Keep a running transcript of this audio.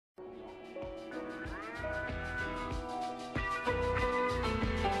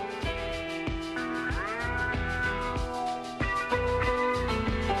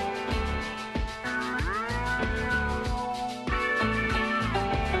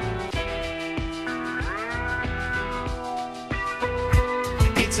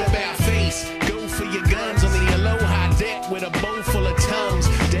it's about face. Go for your guns on the Aloha deck with a bowl full of tongues.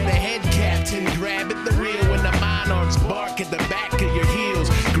 Dead ahead, captain, grab at the wheel when the monarchs bark at the back of your heels.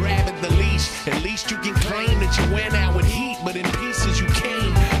 Grab at the leash, at least you can claim that you went out with heat, but in pieces you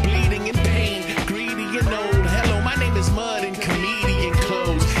came, bleeding in pain, greedy and old. Hello, my name is Mud in comedian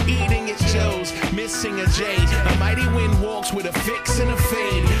clothes, eating at Joe's, missing a J. A mighty wind walks with a fix and a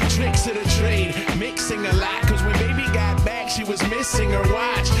fade, tricks of the trade, mixing a lot, cause when baby got back she was missing her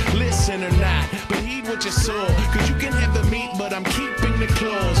watch. Listen or not, but heed what you saw, cause you can have the meat but I'm keeping the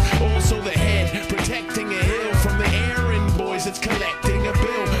claws. Also the head, protecting a hill from the errand boys that's collecting a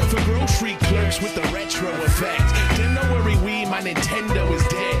bill for grocery clerks with the retro effect. Then don't worry, my Nintendo is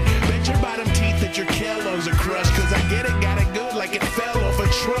dead. Bet your bottom teeth that your Kellogg's are crushed, cause I get it, got it good like it fell off a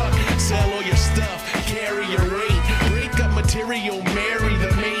truck. Sell all your stuff, carry your weight, break up material, marry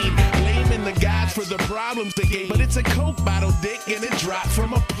the maid, blaming the gods for the problems they gave. But it's a Coke bottle, dick, and it dropped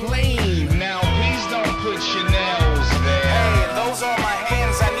from a plane. Now please don't put your nails there. Hey, those are my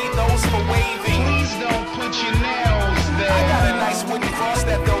hands, I need those for waving. Please don't put your nails there. I got a nice wooden cross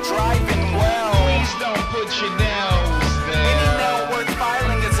that they'll drive in well. Please don't put your nails there. Any nail worth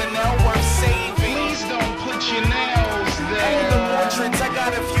filing is a nail worth saving. Please don't put your nails there. Hey, the portraits, I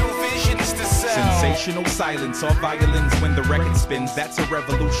got a few visions to sell. Sensational silence, all violins when the record spins. That's a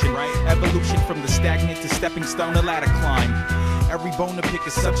revolution, right? Evolution from the stagnant to stepping stone, a ladder climb. Every bone to pick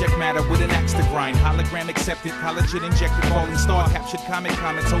is subject matter with an axe to grind. Hologram accepted, collagen injected, falling star. Captured comic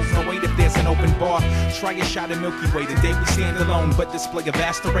comments, holds no weight if there's an open bar. Try a shot at Milky Way, the day we stand alone, but display a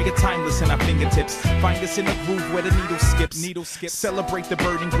vast array of timeless in our fingertips. Find us in a groove where the needle skips. Celebrate the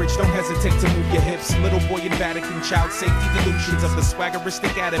burning bridge, don't hesitate to move your hips. Little boy in Vatican, child safety delusions of the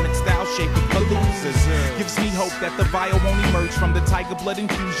swaggeristic adamant style shaped for losers. Gives me hope that the bio won't emerge from the tiger blood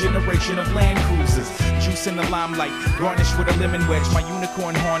infused generation of Land Cruisers. Juice in the limelight, garnished with a lemon wedge. My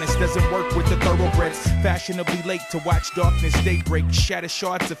unicorn harness doesn't work with the thoroughbreds. Fashionably late to watch darkness daybreak. Shatter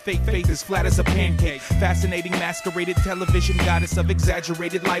shards of fake faith as flat as a pancake. Fascinating masqueraded television goddess of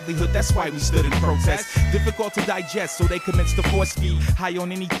exaggerated livelihood. That's why we stood in protest. Difficult to digest, so they commence to force feed. High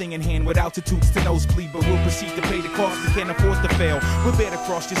on anything in hand with altitudes to nosebleed, but we'll proceed to pay the cost. We can't afford to fail. We'll bear the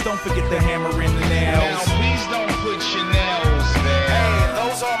cross, just don't forget the hammer and the nails. Now please don't put your nails